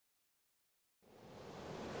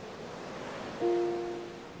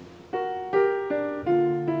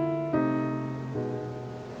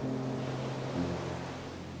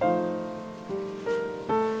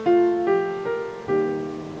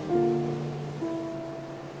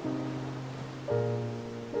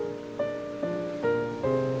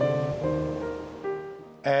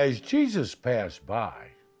As Jesus passed by,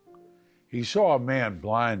 he saw a man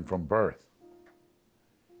blind from birth.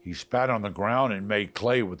 He spat on the ground and made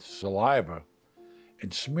clay with saliva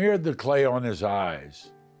and smeared the clay on his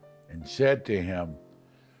eyes and said to him,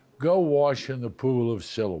 "Go wash in the pool of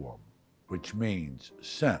Siloam," which means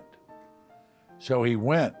sent. So he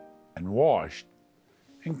went and washed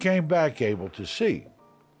and came back able to see.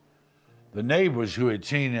 The neighbors who had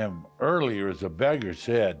seen him earlier as a beggar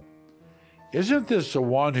said, "Isn't this the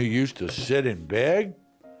one who used to sit and beg?"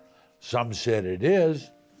 Some said it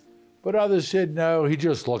is, but others said, "No, he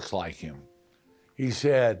just looks like him." He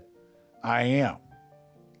said, "I am."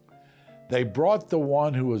 They brought the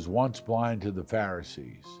one who was once blind to the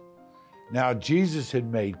Pharisees. Now Jesus had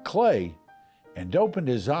made clay and opened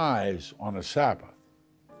his eyes on a Sabbath.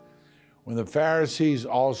 When the Pharisees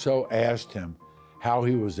also asked him how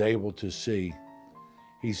he was able to see,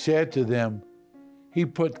 he said to them, "He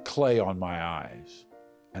put clay on my eyes,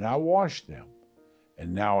 and I washed them,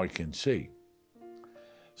 and now I can see."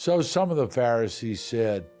 So some of the Pharisees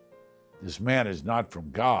said, "This man is not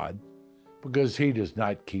from God, because he does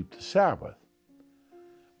not keep the Sabbath."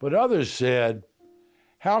 But others said,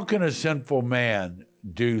 "How can a sinful man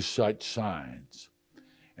do such signs?"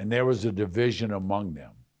 And there was a division among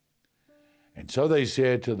them. And so they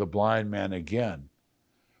said to the blind man again,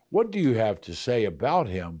 "What do you have to say about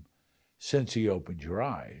him since he opened your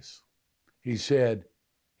eyes?" He said,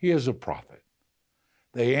 "He is a prophet."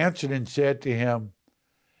 They answered and said to him,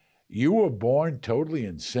 "You were born totally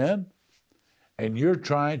in sin, and you're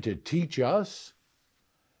trying to teach us?"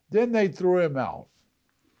 Then they threw him out.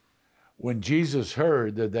 When Jesus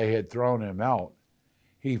heard that they had thrown him out,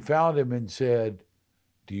 he found him and said,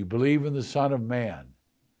 "Do you believe in the Son of Man?"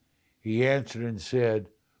 He answered and said,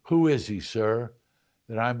 "Who is he, sir,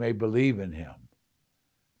 that I may believe in him?"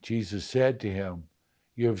 Jesus said to him,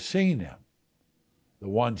 "You have seen him. The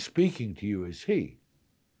one speaking to you is he."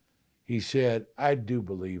 He said, "I do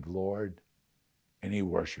believe, Lord," and he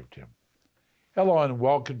worshiped him. Hello and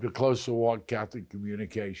welcome to Closer Walk Catholic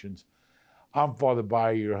Communications. I'm Father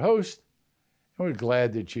Bayer, your host, and we're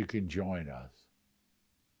glad that you can join us.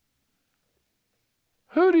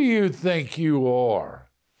 Who do you think you are?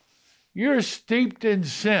 You're steeped in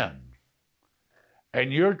sin,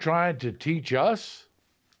 and you're trying to teach us?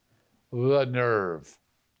 The nerve.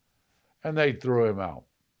 And they threw him out.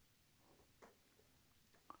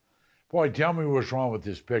 Boy, tell me what's wrong with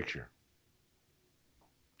this picture.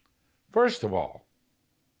 First of all,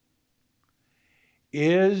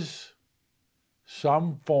 is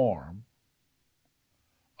some form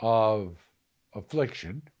of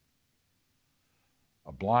affliction,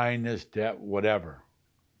 a blindness, death, whatever,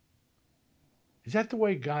 is that the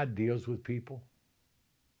way God deals with people?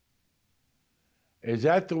 Is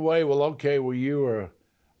that the way, you were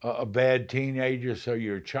a bad teenager, so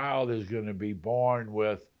your child is going to be born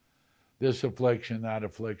with this affliction, that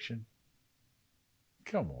affliction?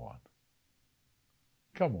 Come on.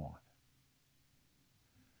 Come on.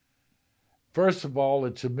 First of all,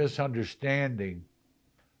 it's a misunderstanding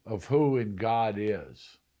of who in God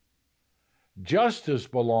is. Justice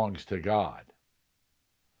belongs to God,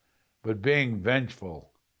 but being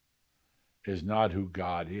vengeful is not who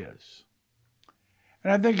God is.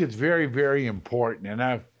 And I think it's very, very important. And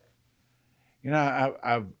I've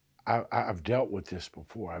dealt with this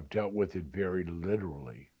before. I've dealt with it very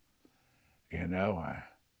literally. I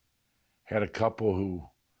had a couple who,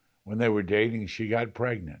 when they were dating, she got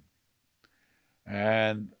pregnant.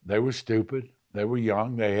 And they were stupid. They were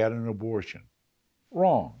young. They had an abortion.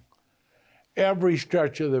 Wrong. Every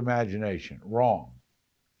stretch of the imagination. Wrong.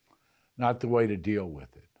 Not the way to deal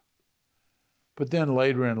with it. But then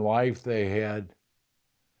later in life, they had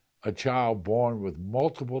a child born with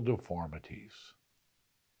multiple deformities.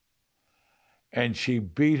 And she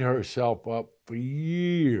beat herself up for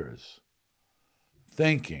years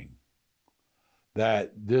thinking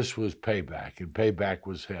that this was payback, and payback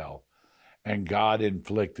was hell, and God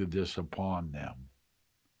inflicted this upon them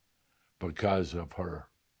because of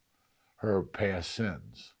her past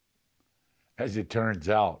sins. As it turns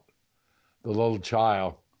out, the little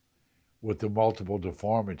child with the multiple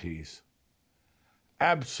deformities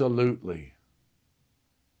absolutely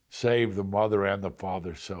saved the mother and the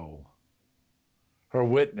father's soul. Her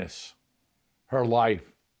witness, her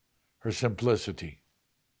life, her simplicity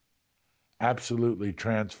absolutely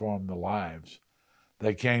transformed the lives.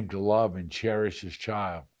 They came to love and cherish this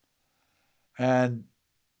child. And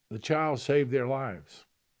the child saved their lives.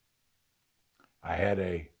 I had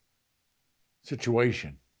a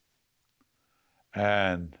situation,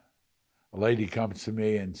 and a lady comes to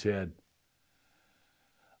me and said,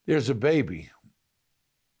 "There's a baby,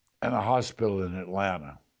 in a hospital in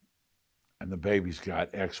Atlanta, and the baby's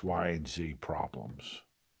got X, Y, and Z problems.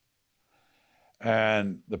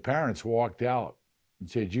 And the parents walked out and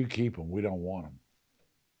said, "You keep him, we don't want him."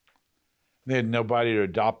 They had nobody to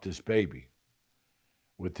adopt this baby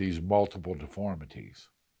with these multiple deformities.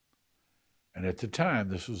 And at the time,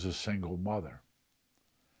 this was a single mother.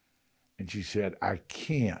 And she said, "I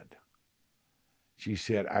can't." She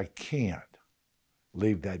said, "I can't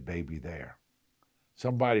leave that baby there.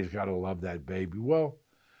 Somebody's got to love that baby." Well,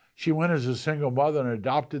 she went as a single mother and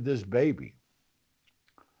adopted this baby.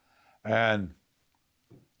 And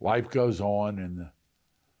life goes on, and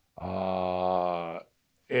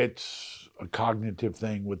it's a cognitive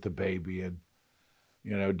thing with the baby, and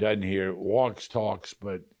doesn't hear, walks, talks,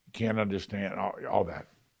 but can't understand all that.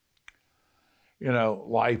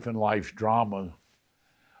 Life and life's drama.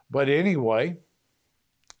 But anyway,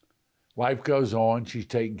 life goes on. She's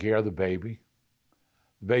taking care of the baby.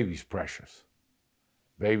 The baby's precious.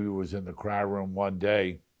 Baby was in the cry room one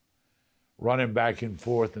day, running back and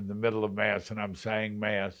forth in the middle of Mass, and I'm saying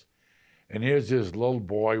Mass. And here's this little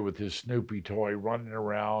boy with his Snoopy toy running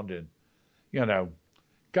around and,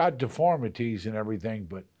 got deformities and everything,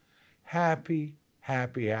 but happy,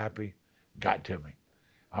 happy, happy. Got to me.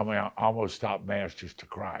 I mean, I almost stopped Mass just to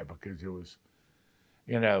cry, because it was,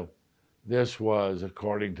 this was,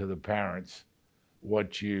 according to the parents,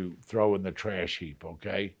 what you throw in the trash heap,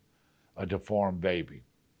 okay? A deformed baby.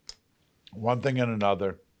 One thing and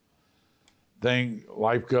another.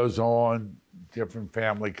 Life goes on, different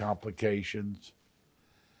family complications,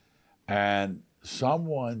 and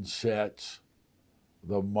someone sets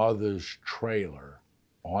the mother's trailer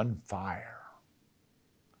on fire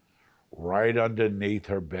right underneath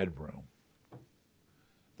her bedroom.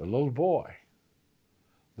 The little boy,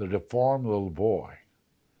 the deformed little boy,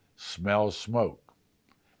 smelled smoke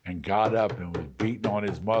and got up and was beating on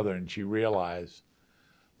his mother, and she realized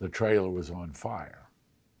the trailer was on fire.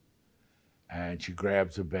 And she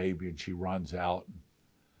grabs the baby and she runs out, and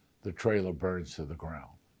the trailer burns to the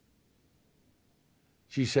ground.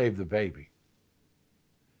 She saved the baby,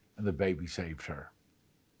 and the baby saved her.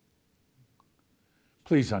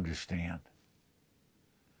 Please understand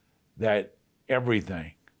that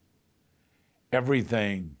everything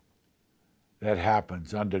that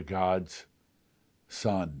happens under God's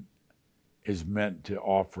Son is meant to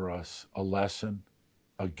offer us a lesson,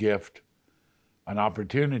 a gift, an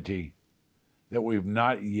opportunity that we've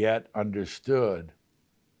not yet understood,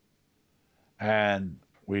 and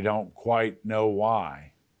we don't quite know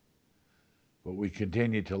why, but we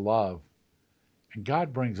continue to love, and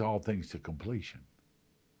God brings all things to completion.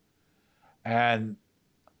 And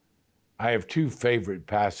I have two favorite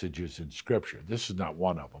passages in Scripture. This is not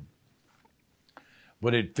one of them,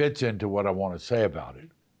 but it fits into what I want to say about it.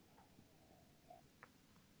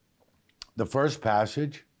 The first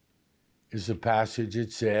passage is the passage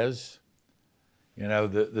that says,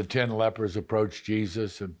 the 10 lepers approached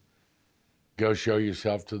Jesus and, "Go show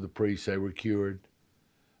yourself to the priest." They were cured.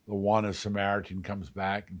 The one, a Samaritan, comes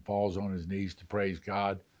back and falls on his knees to praise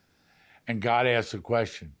God. And God asks the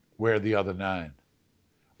question, "Where are the other 9?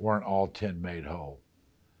 Weren't all 10 made whole?"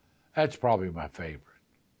 That's probably my favorite.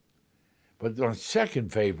 But the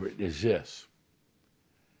second favorite is this.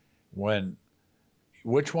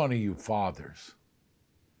 Which one of you fathers,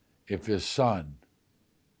 if his son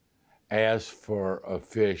asked for a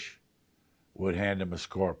fish, would hand him a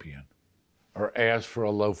scorpion, or asked for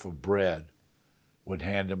a loaf of bread, would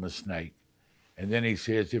hand him a snake? And then he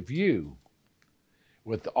says, if you,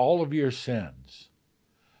 with all of your sins,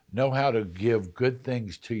 know how to give good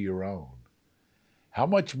things to your own, how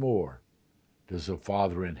much more does the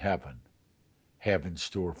Father in heaven have in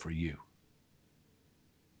store for you?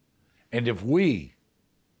 And if we,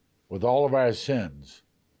 with all of our sins,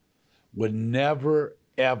 would never,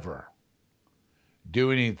 ever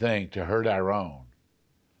do anything to hurt our own,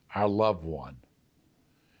 our loved one,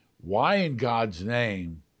 why in God's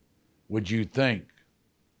name would you think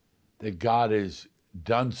that God has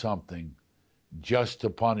done something just to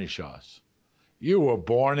punish us? You were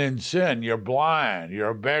born in sin. You're blind. You're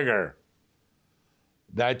a beggar.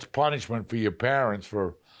 That's punishment for your parents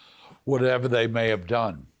for whatever they may have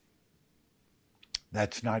done.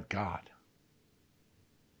 That's not God.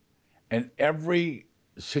 And every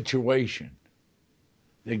situation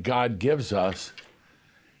that God gives us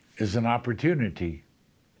is an opportunity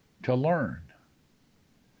to learn.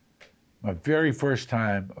 My very first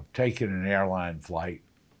time of taking an airline flight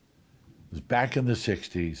was back in the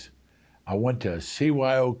 60s. I went to a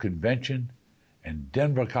CYO convention in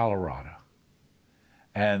Denver, Colorado.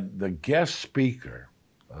 And the guest speaker,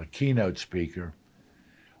 the keynote speaker,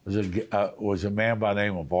 was a man by the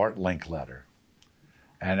name of Art Linkletter.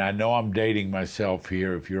 And I know I'm dating myself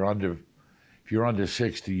here. If you're under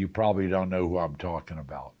 60, you probably don't know who I'm talking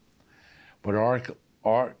about. But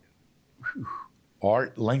Art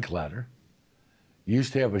Linkletter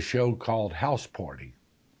used to have a show called House Party.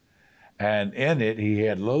 And in it, he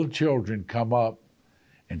had little children come up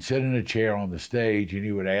and sit in a chair on the stage, and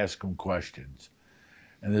he would ask them questions.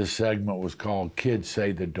 And this segment was called Kids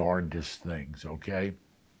Say the Darndest Things, okay?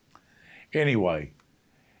 Anyway,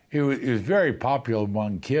 he was very popular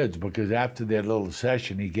among kids because after that little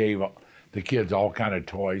session, he gave the kids all kind of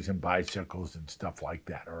toys and bicycles and stuff like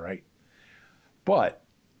that, all right? But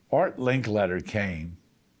Art Linkletter came,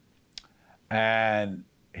 and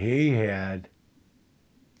he had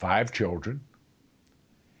 5 children,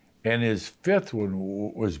 and his 5th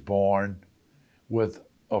one was born with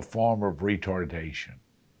a form of retardation.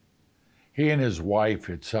 He and his wife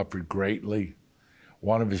had suffered greatly.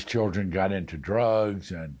 One of his children got into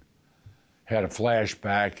drugs and had a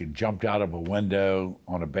flashback and jumped out of a window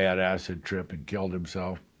on a bad acid trip and killed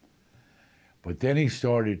himself. But then he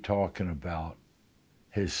started talking about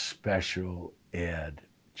his special ed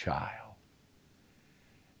child.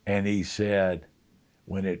 And he said,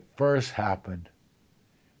 when it first happened,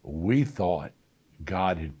 we thought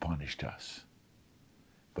God had punished us.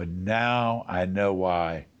 But now I know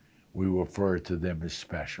why we refer to them as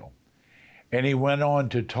special. And he went on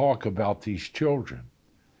to talk about these children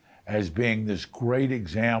as being this great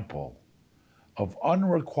example of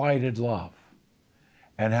unrequited love,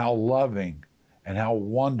 and how loving and how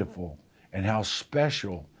wonderful and how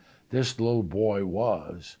special this little boy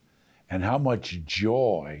was, and how much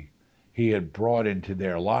joy he had brought into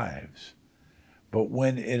their lives. But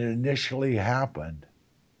when it initially happened,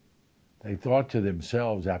 they thought to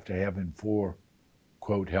themselves, after having 4,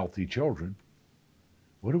 quote, healthy children,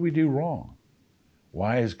 what did we do wrong?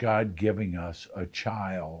 Why is God giving us a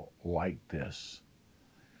child like this?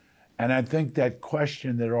 And I think that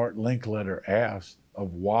question that Art Linkletter asked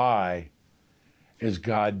of why is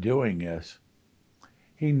God doing this,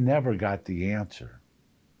 he never got the answer.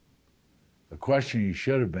 The question he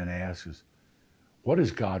should have been asked is, what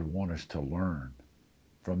does God want us to learn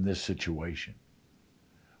from this situation?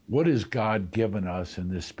 What has God given us in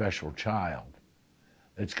this special child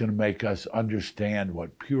that's going to make us understand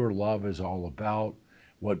what pure love is all about,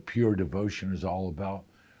 what pure devotion is all about?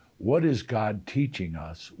 What is God teaching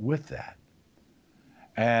us with that?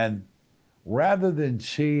 And rather than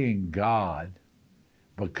seeing God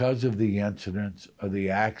because of the incidents or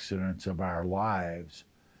the accidents of our lives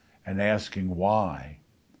and asking why,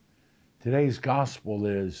 today's gospel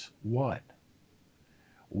is what?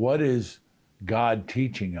 What is God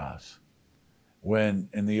teaching us? When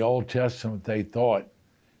in the Old Testament they thought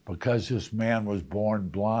because this man was born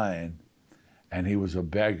blind and he was a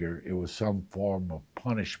beggar, it was some form of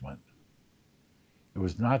punishment. It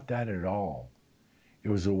was not that at all. It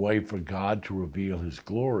was a way for God to reveal his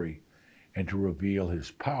glory and to reveal his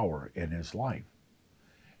power in his life.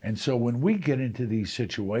 And so when we get into these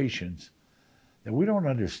situations that we don't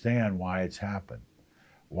understand why it's happened,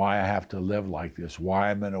 why I have to live like this, why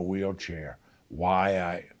I'm in a wheelchair,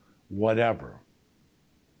 whatever.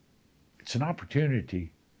 It's an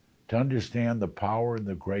opportunity to understand the power and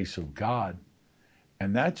the grace of God,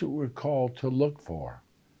 and that's what we're called to look for.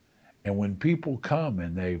 And when people come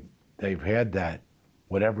and they've had that,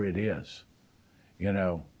 whatever it is,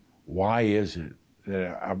 why is it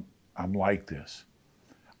that I'm like this?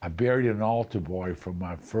 I buried an altar boy from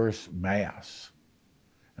my first Mass,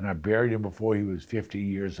 and I buried him before he was 50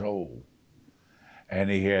 years old. And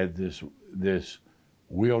he had this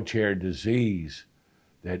wheelchair disease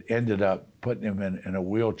that ended up putting him in a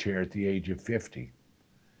wheelchair at the age of 50.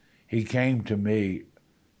 He came to me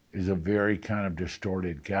as a very kind of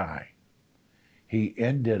distorted guy. He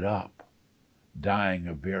ended up dying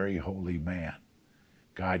a very holy man.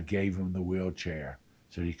 God gave him the wheelchair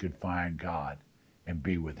so he could find God and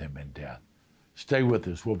be with him in death. Stay with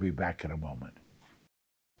us. We'll be back in a moment.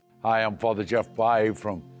 Hi, I'm Father Jeff Bayou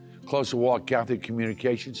from Closer Walk Catholic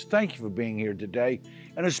Communications. Thank you for being here today,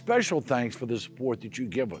 and a special thanks for the support that you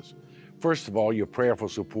give us. First of all, your prayerful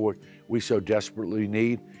support we so desperately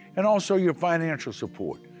need, and also your financial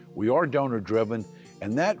support. We are donor-driven,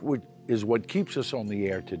 and that is what keeps us on the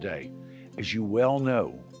air today. As you well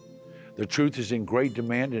know, the truth is in great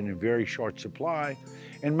demand and in very short supply,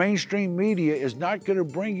 and mainstream media is not going to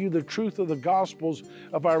bring you the truth of the Gospels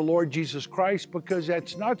of our Lord Jesus Christ because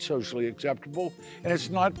that's not socially acceptable and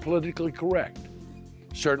it's not politically correct.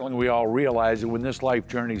 Certainly we all realize that when this life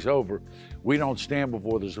journey's over, we don't stand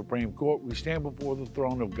before the Supreme Court, we stand before the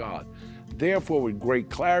throne of God. Therefore, with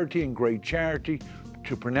great clarity and great charity,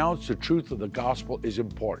 to pronounce the truth of the gospel is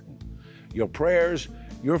important. Your prayers,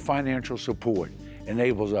 your financial support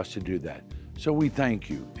enables us to do that. So we thank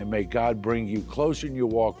you, and may God bring you closer in your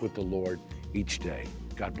walk with the Lord each day.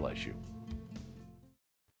 God bless you.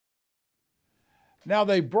 Now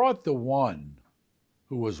they brought the one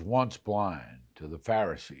who was once blind to the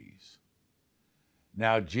Pharisees.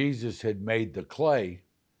 Now Jesus had made the clay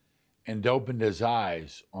and opened his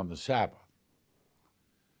eyes on the Sabbath.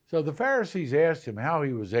 So the Pharisees asked him how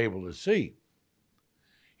he was able to see.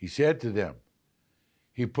 He said to them,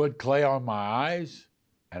 "He put clay on my eyes,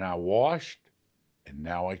 and I washed, and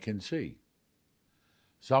now I can see."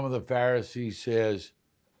 Some of the Pharisees says,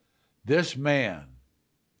 "This man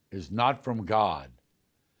is not from God,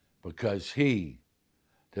 because he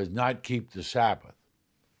does not keep the Sabbath."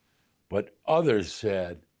 But others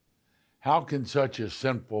said, "How can such a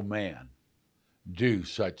sinful man do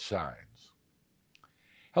such signs?"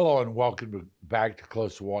 Hello and welcome back to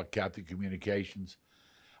Close to Walk Catholic Communications.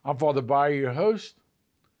 I'm Father Bayer, your host,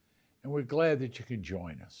 and we're glad that you can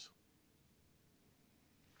join us.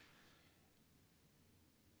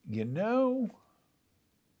 You know,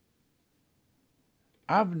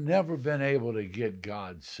 I've never been able to get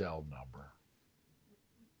God's cell number.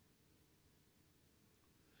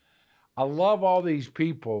 I love all these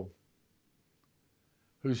people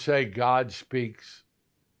who say God speaks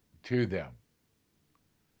to them.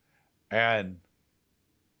 And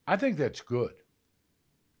I think that's good.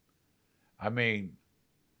 I mean,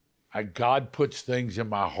 God puts things in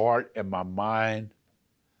my heart and my mind,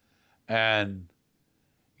 and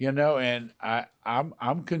and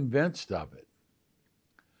I'm convinced of it.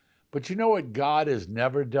 But you know what God has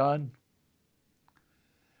never done?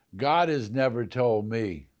 God has never told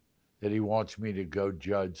me that he wants me to go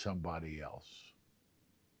judge somebody else.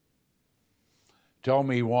 Told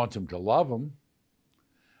me he wants them to love them.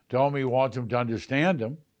 Told me he wants them to understand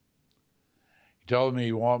them. He told me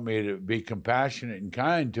he wants me to be compassionate and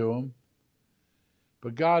kind to them.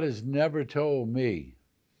 But God has never told me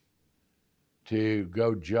to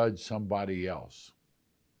go judge somebody else.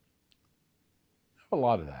 We have a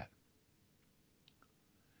lot of that.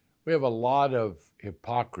 We have a lot of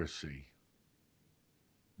hypocrisy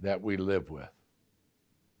that we live with.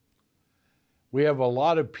 We have a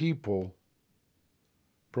lot of people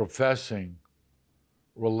professing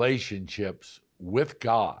relationships with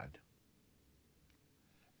God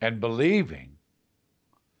and believing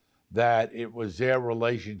that it was their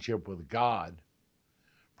relationship with God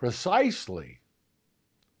precisely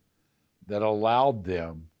that allowed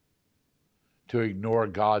them to ignore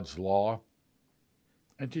God's law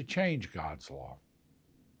and to change God's law.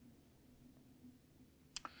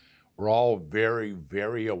 We're all very,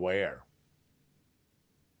 very aware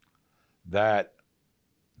that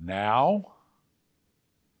now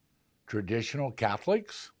traditional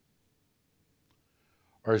Catholics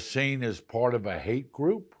are seen as part of a hate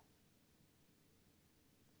group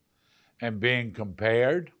and being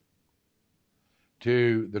compared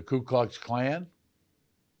to the Ku Klux Klan.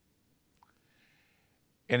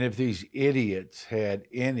 And if these idiots had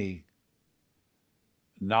any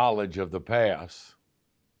knowledge of the past,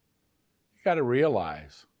 you got to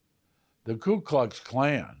realize the Ku Klux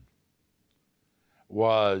Klan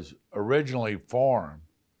was originally formed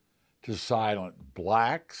to silence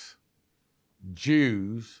blacks,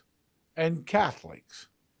 Jews, and Catholics.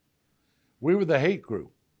 We were the hate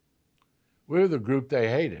group. We were the group they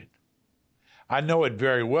hated. I know it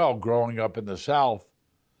very well growing up in the South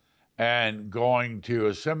and going to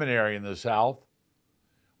a seminary in the South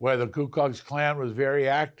where the Ku Klux Klan was very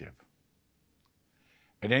active.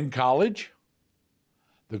 And in college,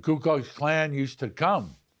 the Ku Klux Klan used to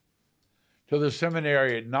come to the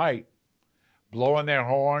seminary at night, blowing their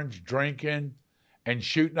horns, drinking, and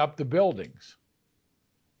shooting up the buildings.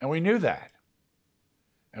 And we knew that.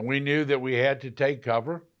 And we knew that we had to take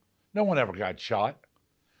cover. No one ever got shot.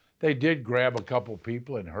 They did grab a couple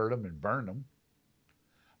people and hurt them and burn them.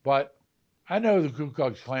 But I know who the Ku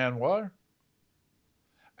Klux Klan were.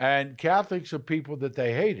 And Catholics are people that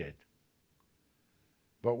they hated.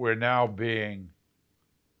 But we're now being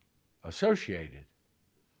associated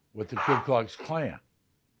with the Ku Klux Klan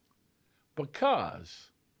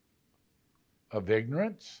because of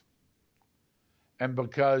ignorance and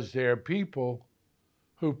because there are people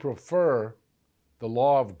who prefer the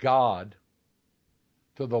law of God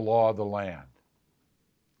to the law of the land.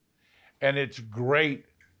 And it's great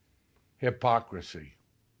hypocrisy.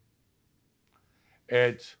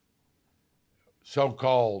 It's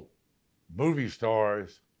so-called movie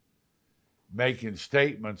stars making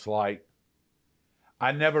statements like,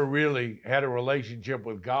 "I never really had a relationship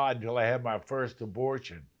with God until I had my first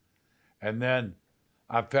abortion. And then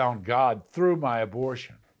I found God through my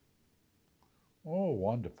abortion. Oh,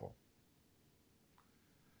 wonderful.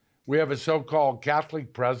 We have a so-called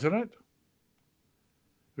Catholic president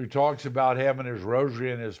who talks about having his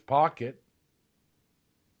rosary in his pocket,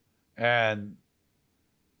 and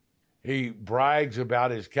he brags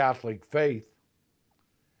about his Catholic faith,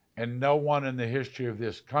 and no one in the history of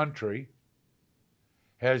this country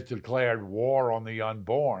has declared war on the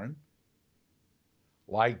unborn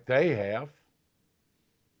like they have.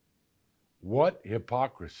 What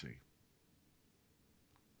hypocrisy.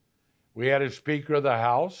 We had a Speaker of the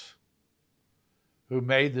House who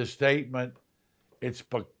made the statement, it's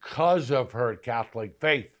because of her Catholic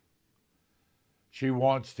faith. She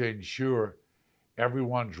wants to ensure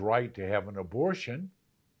everyone's right to have an abortion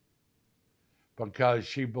because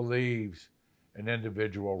she believes in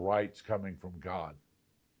individual rights coming from God.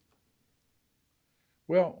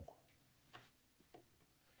 Well,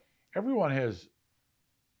 everyone has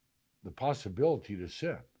the possibility to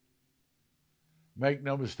sin. Make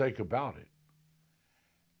no mistake about it.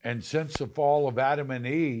 And since the fall of Adam and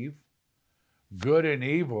Eve, good and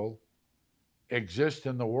evil exist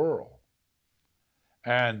in the world.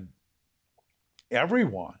 And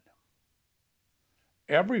everyone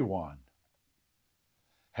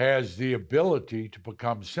has the ability to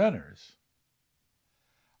become sinners.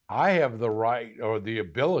 I have the right or the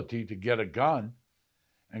ability to get a gun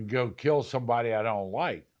and go kill somebody I don't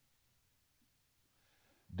like.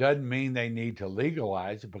 Doesn't mean they need to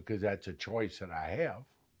legalize it because that's a choice that I have.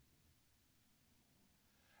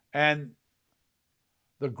 And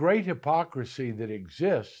the great hypocrisy that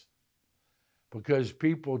exists because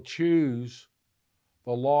people choose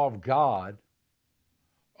the law of God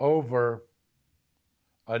over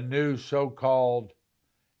a new so-called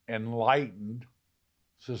enlightened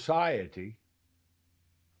society.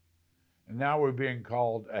 And now we're being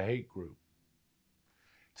called a hate group.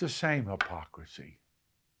 It's the same hypocrisy.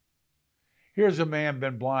 Here's a man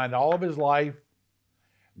been blind all of his life.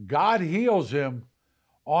 God heals him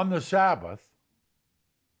on the Sabbath.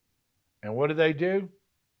 And what do?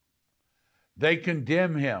 They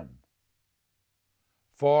condemn him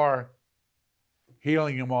for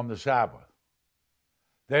healing him on the Sabbath.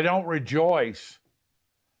 They don't rejoice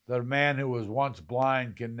that a man who was once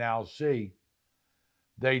blind can now see.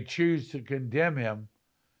 They choose to condemn him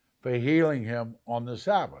for healing him on the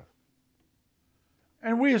Sabbath.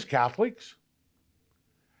 And we as Catholics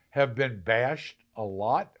have been bashed a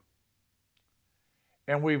lot.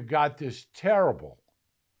 And we've got this terrible,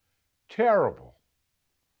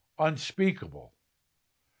 unspeakable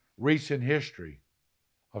recent history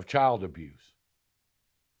of child abuse.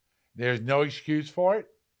 There's no excuse for it.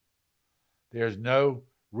 There's no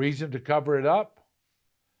reason to cover it up.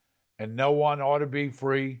 And no one ought to be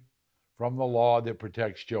free from the law that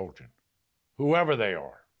protects children, whoever they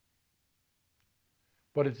are.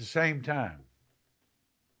 But at the same time,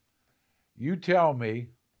 you tell me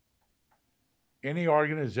any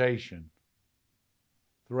organization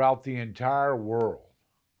throughout the entire world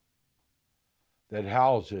that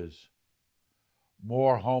houses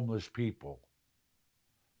more homeless people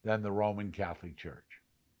than the Roman Catholic Church.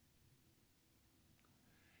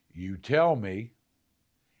 You tell me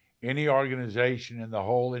any organization in the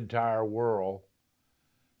whole entire world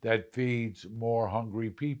that feeds more hungry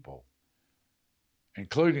people,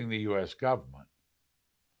 including the U.S. government,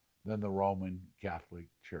 than the Roman Catholic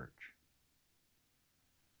Church.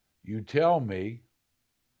 You tell me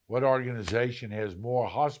what organization has more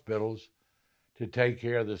hospitals to take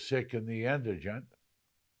care of the sick and the indigent,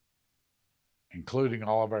 including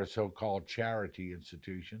all of our so-called charity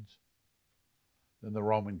institutions, than the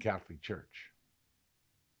Roman Catholic Church.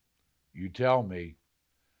 You tell me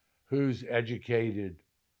who's educated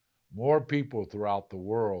more people throughout the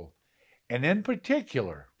world, and in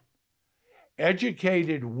particular,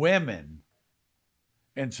 educated women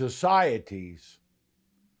in societies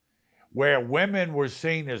where women were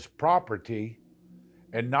seen as property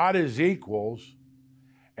and not as equals,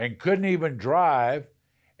 and couldn't even drive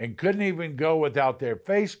and couldn't even go without their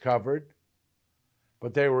face covered,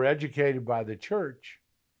 but they were educated by the church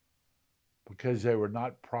because they were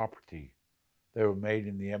not property. They were made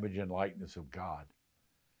in the image and likeness of God.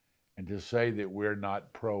 And to say that we're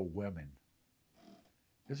not pro-women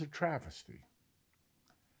is a travesty.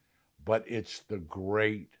 But it's the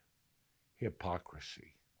great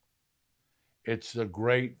hypocrisy. It's the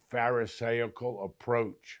great Pharisaical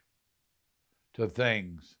approach to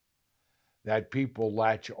things that people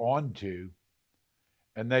latch onto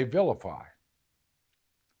and they vilify.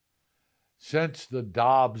 Since the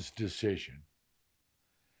Dobbs decision,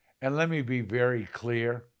 and let me be very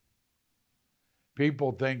clear,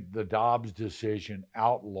 People think the Dobbs decision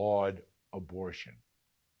outlawed abortion.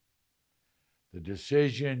 The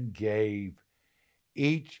decision gave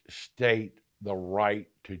each state the right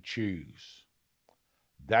to choose.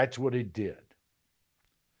 That's what it did.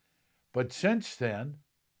 But since then,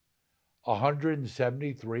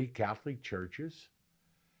 173 Catholic churches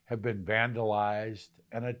have been vandalized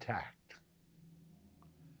and attacked.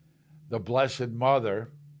 The Blessed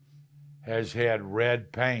Mother has had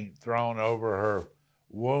red paint thrown over her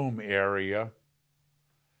womb area,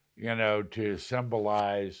 to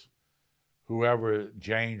symbolize whoever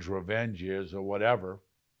Jane's revenge is or whatever.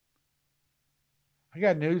 I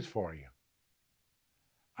got news for you.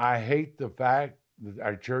 I hate the fact that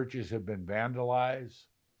our churches have been vandalized,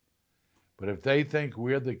 but if they think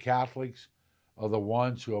we're the Catholics are the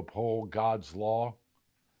ones who uphold God's law,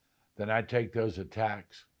 then I take those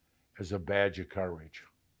attacks as a badge of courage.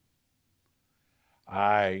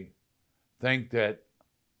 I think that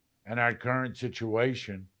in our current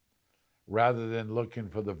situation, rather than looking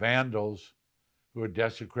for the vandals who are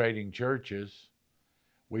desecrating churches,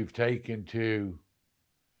 we've taken to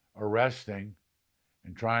arresting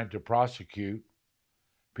and trying to prosecute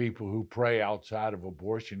people who pray outside of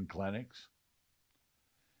abortion clinics.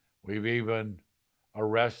 We've even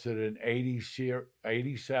arrested an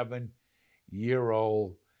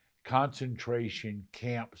 87-year-old concentration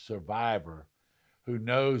camp survivor who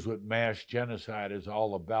knows what mass genocide is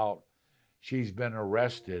all about. She's been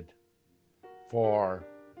arrested for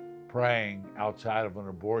praying outside of an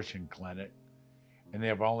abortion clinic, and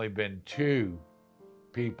there have only been 2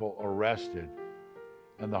 people arrested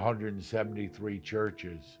in the 173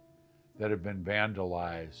 churches that have been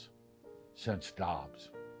vandalized since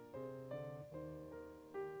Dobbs.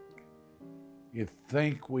 You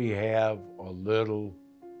think we have a little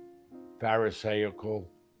Pharisaical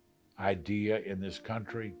idea in this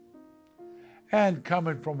country? And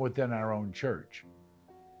coming from within our own church,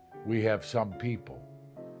 we have some people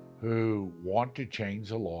who want to change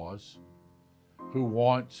the laws, who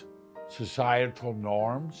want societal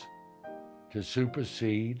norms to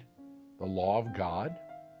supersede the law of God.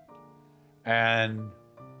 And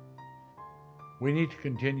we need to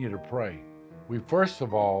continue to pray. We first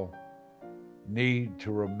of all need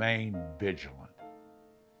to remain vigilant.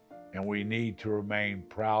 And we need to remain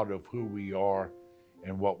proud of who we are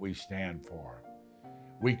and what we stand for.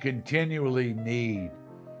 We continually need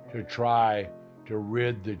to try to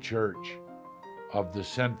rid the church of the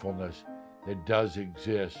sinfulness that does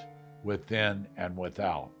exist within and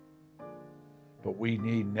without. But we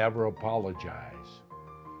need never apologize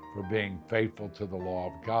for being faithful to the law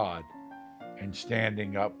of God and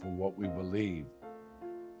standing up for what we believe.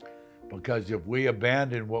 Because if we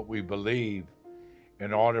abandon what we believe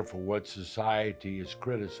in order for what society is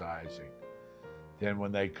criticizing, then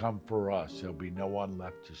when they come for us, there'll be no one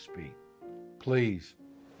left to speak. Please,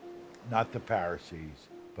 not the Pharisees,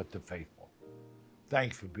 but the faithful.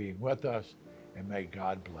 Thanks for being with us, and may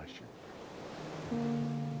God bless you.